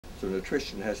So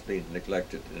nutrition has been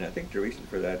neglected, and I think the reason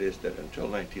for that is that until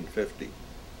 1950,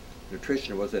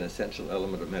 nutrition was an essential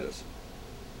element of medicine.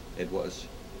 It was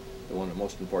one of the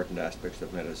most important aspects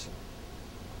of medicine.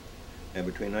 And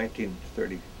between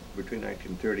 1930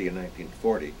 and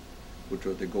 1940, which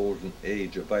was the golden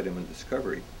age of vitamin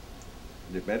discovery,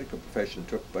 the medical profession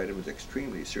took vitamins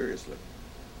extremely seriously.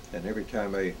 And every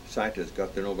time a scientist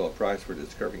got the Nobel Prize for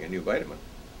discovering a new vitamin,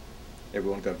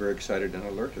 everyone got very excited and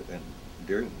alerted. And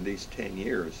during these 10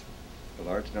 years, a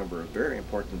large number of very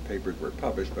important papers were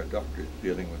published by doctors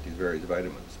dealing with these various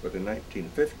vitamins. But in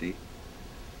 1950,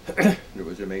 there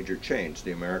was a major change.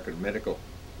 The American medical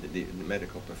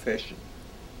profession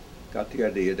got the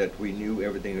idea that we knew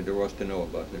everything there was to know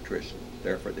about nutrition.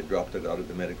 Therefore, they dropped it out of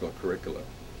the medical curricula.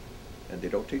 And they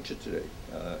don't teach it today.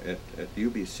 At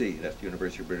UBC, that's the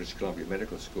University of British Columbia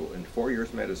Medical School, in 4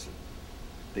 years medicine,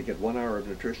 they get 1 hour of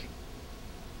nutrition.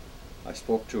 I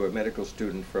spoke to a medical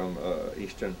student from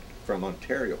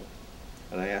Ontario,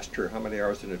 and I asked her, how many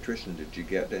hours of nutrition did you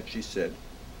get? And she said,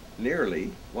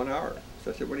 nearly 1 hour. So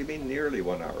I said, what do you mean nearly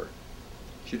 1 hour?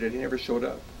 She said, he never showed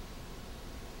up.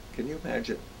 Can you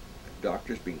imagine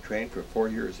doctors being trained for 4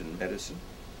 years in medicine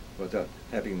without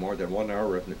having more than 1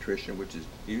 hour of nutrition, which is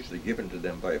usually given to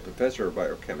them by a professor of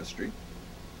biochemistry,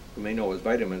 who may know his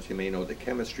vitamins, he may know the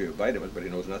chemistry of vitamins, but he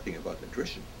knows nothing about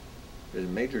nutrition. There's a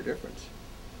major difference.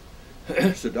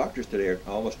 So doctors today are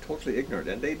almost totally ignorant,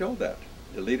 and they know that.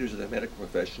 The leaders of the medical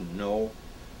profession know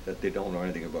that they don't know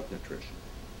anything about nutrition.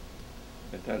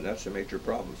 And that's a major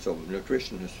problem. So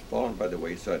nutrition has fallen by the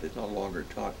wayside. It's no longer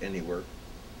taught anywhere.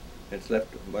 It's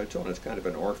left by its own. It's kind of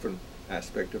an orphan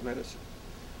aspect of medicine.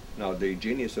 Now, the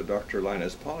genius of Dr.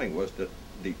 Linus Pauling was that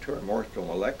the term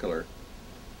orthomolecular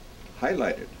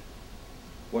highlighted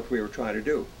what we were trying to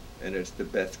do, and it's the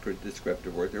best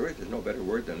descriptive word there is. There's no better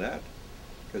word than that,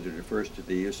 because it refers to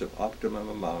the use of optimum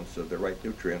amounts of the right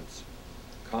nutrients,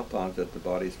 compounds that the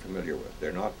body is familiar with.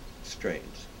 They're not strange.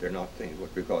 They're not things,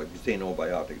 what we call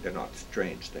xenobiotic. They're not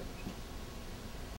strange things.